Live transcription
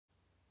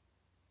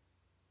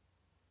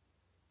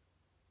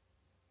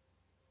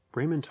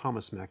Raymond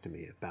Thomas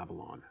McNamee of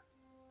Babylon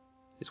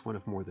is one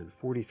of more than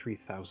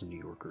 43,000 New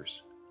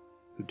Yorkers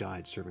who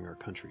died serving our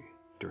country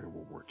during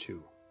World War II.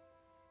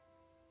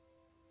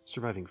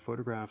 Surviving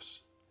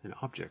photographs and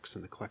objects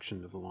in the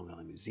collection of the Long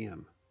Island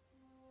Museum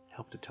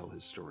help to tell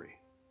his story.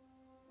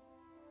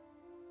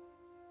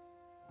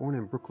 Born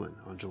in Brooklyn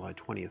on July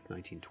 20,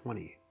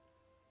 1920,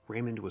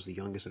 Raymond was the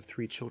youngest of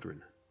three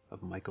children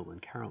of Michael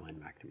and Caroline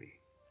McNamee.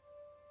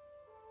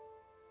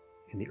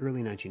 In the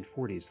early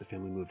 1940s, the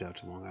family moved out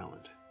to Long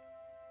Island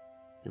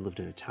and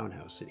lived in a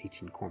townhouse at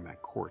 18 Cormac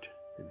Court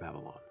in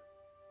Babylon.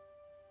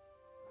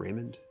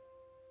 Raymond,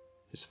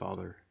 his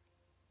father,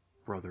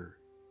 brother,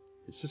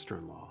 and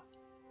sister-in-law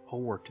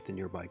all worked at the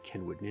nearby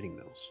Kenwood knitting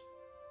mills.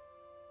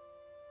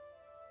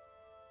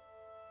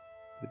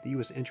 With the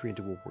U.S. entry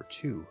into World War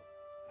II,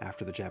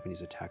 after the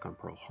Japanese attack on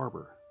Pearl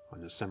Harbor on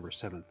December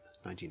 7,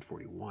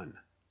 1941,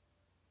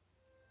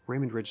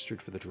 Raymond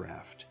registered for the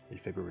draft in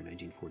February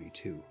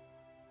 1942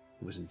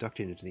 and was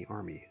inducted into the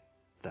Army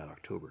that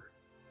October.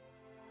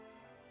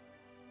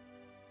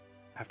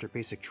 After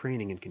basic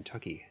training in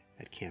Kentucky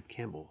at Camp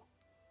Campbell,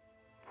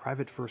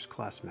 Private First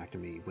Class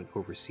McNamee went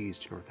overseas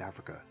to North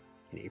Africa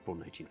in April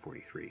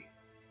 1943.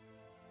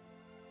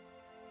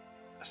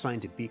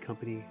 Assigned to B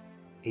Company,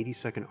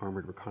 82nd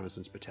Armored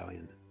Reconnaissance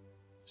Battalion,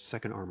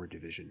 2nd Armored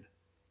Division,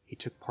 he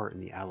took part in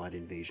the Allied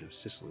invasion of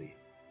Sicily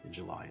in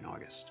July and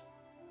August.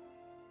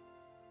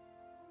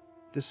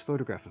 This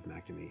photograph of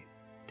McNamee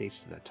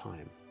dates to that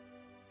time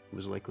and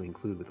was likely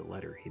included with a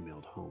letter he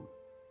mailed home.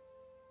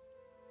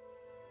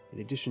 In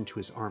addition to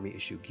his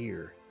Army-issue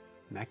gear,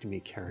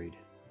 McNamee carried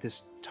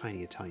this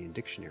tiny Italian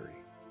dictionary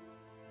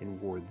and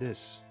wore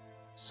this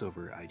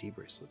silver ID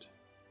bracelet.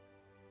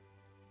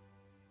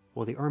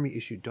 While the Army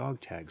issued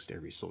dog tags to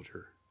every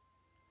soldier,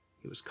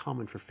 it was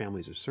common for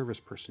families of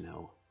service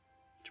personnel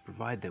to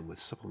provide them with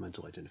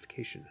supplemental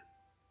identification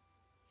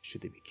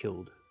should they be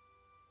killed,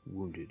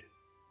 wounded,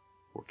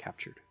 or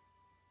captured.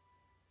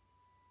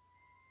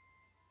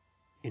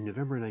 In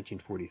November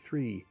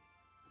 1943,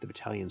 the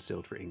battalion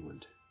sailed for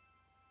England,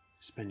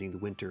 spending the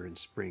winter and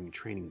spring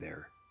training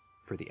there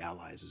for the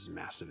Allies'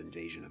 massive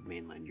invasion of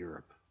mainland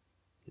Europe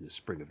in the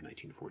spring of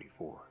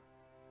 1944.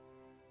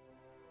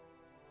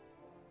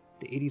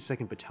 The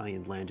 82nd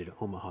Battalion landed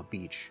at Omaha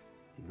Beach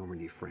in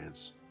Normandy,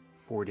 France,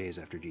 4 days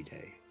after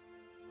D-Day,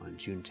 on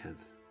June 10,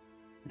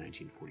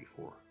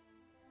 1944.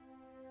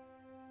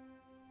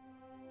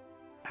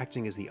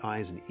 Acting as the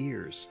eyes and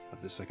ears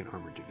of the 2nd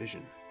Armored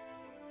Division,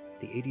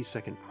 the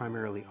 82nd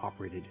primarily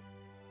operated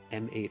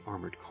M8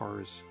 armored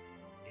cars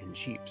and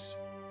jeeps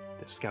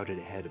that scouted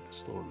ahead of the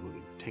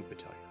slower-moving tank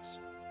battalions.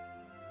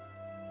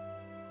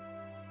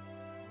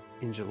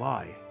 In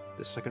July,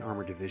 the 2nd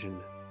Armored Division,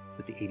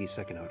 with the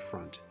 82nd out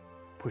front,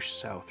 pushed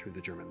south through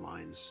the German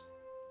lines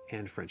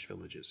and French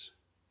villages.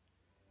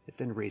 It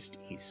then raced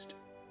east,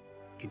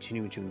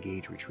 continuing to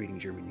engage retreating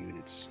German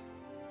units,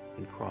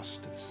 and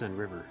crossed to the Seine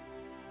River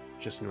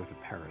just north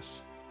of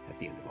Paris at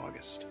the end of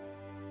August.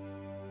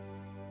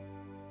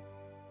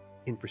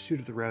 In pursuit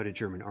of the routed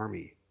German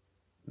army,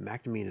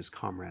 McNamee and his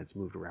comrades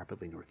moved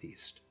rapidly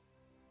northeast,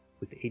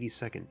 with the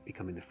 82nd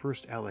becoming the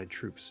first Allied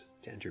troops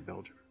to enter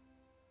Belgium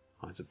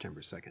on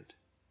September 2nd.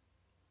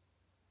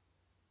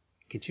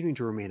 Continuing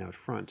to remain out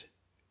front,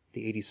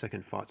 the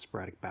 82nd fought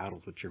sporadic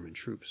battles with German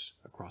troops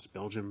across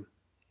Belgium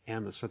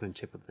and the southern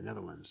tip of the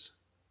Netherlands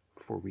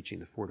before reaching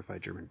the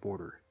fortified German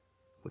border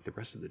with the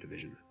rest of the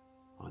division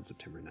on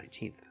September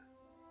 19th.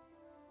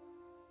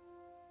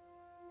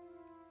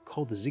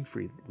 Called the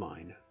Siegfried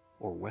Line,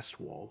 or West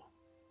Wall,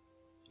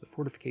 the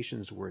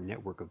fortifications were a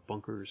network of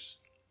bunkers,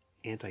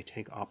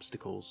 anti-tank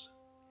obstacles,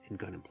 and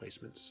gun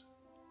emplacements.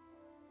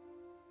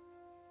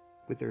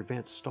 With their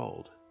advance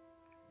stalled,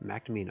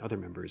 McNamee and other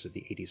members of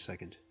the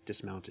 82nd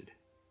dismounted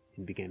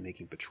and began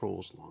making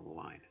patrols along the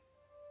line.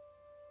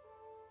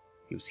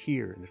 It was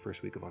here in the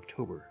first week of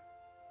October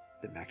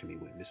that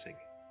McNamee went missing.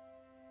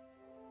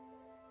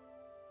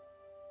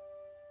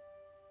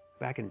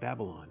 Back in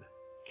Babylon,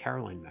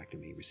 Caroline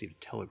McNamee received a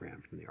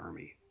telegram from the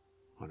Army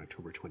on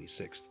October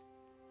 26th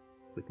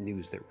with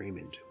news that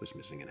Raymond was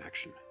missing in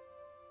action.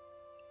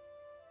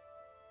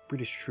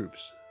 British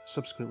troops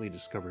subsequently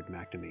discovered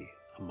McNamee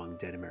among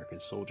dead American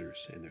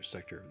soldiers in their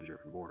sector of the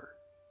German border.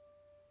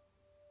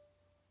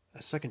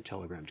 A second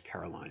telegram to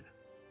Caroline,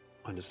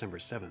 on December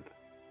 7th,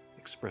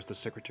 expressed the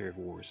Secretary of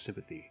War's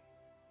sympathy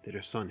that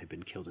her son had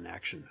been killed in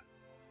action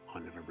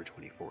on November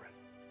 24th.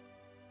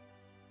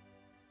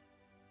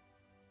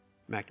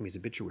 McNamee's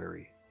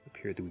obituary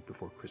appeared the week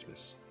before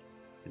Christmas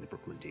in the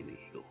Brooklyn Daily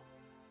Eagle.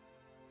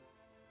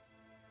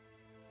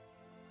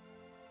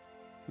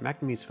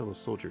 McNamee's fellow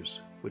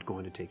soldiers would go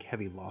on to take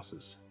heavy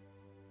losses,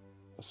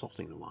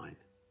 assaulting the line,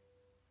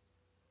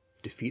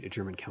 defeat a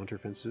German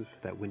counteroffensive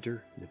that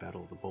winter in the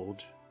Battle of the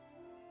Bulge,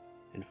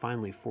 and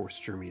finally force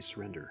Germany's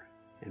surrender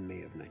in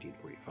May of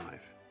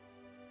 1945.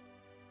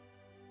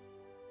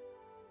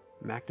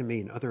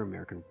 McNamee and other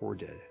American war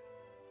dead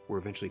were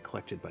eventually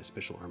collected by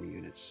Special Army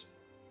units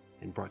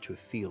and brought to a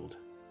field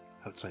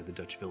outside the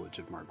Dutch village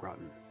of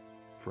Margraten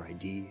for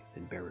ID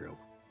and burial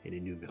in a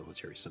new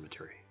military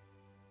cemetery.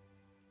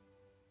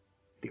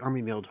 The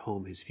Army mailed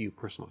home his few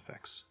personal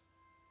effects,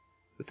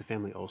 with the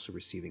family also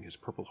receiving his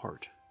Purple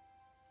Heart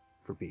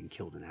for being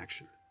killed in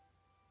action.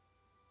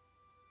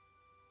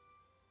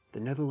 The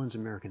Netherlands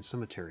American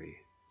Cemetery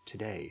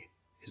today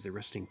is the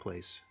resting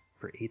place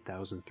for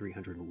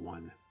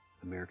 8,301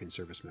 American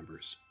service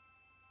members,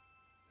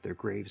 their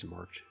graves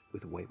marked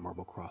with white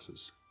marble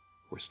crosses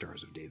or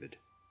Stars of David.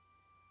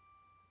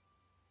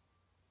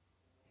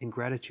 In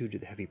gratitude to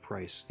the heavy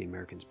price the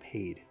Americans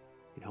paid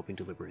in helping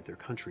to liberate their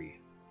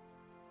country,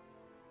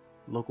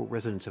 local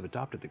residents have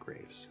adopted the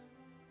graves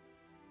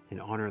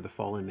and honor the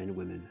fallen men and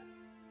women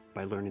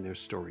by learning their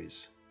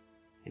stories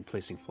and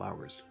placing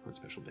flowers on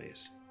special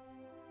days.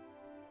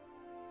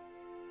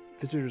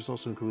 Visitors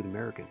also include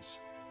Americans,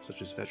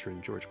 such as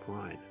veteran George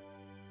Perrine,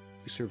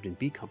 who served in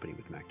B Company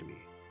with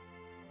McNamee,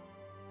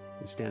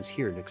 and stands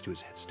here next to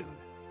his headstone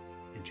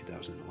in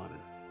 2011.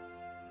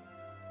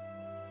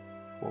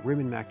 While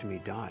Raymond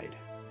McNamee died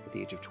at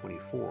the age of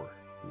 24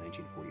 in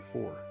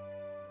 1944,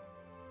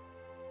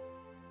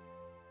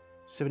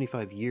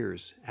 75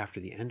 years after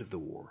the end of the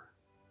war,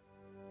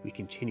 we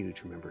continue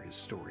to remember his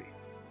story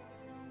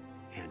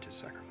and his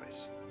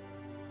sacrifice.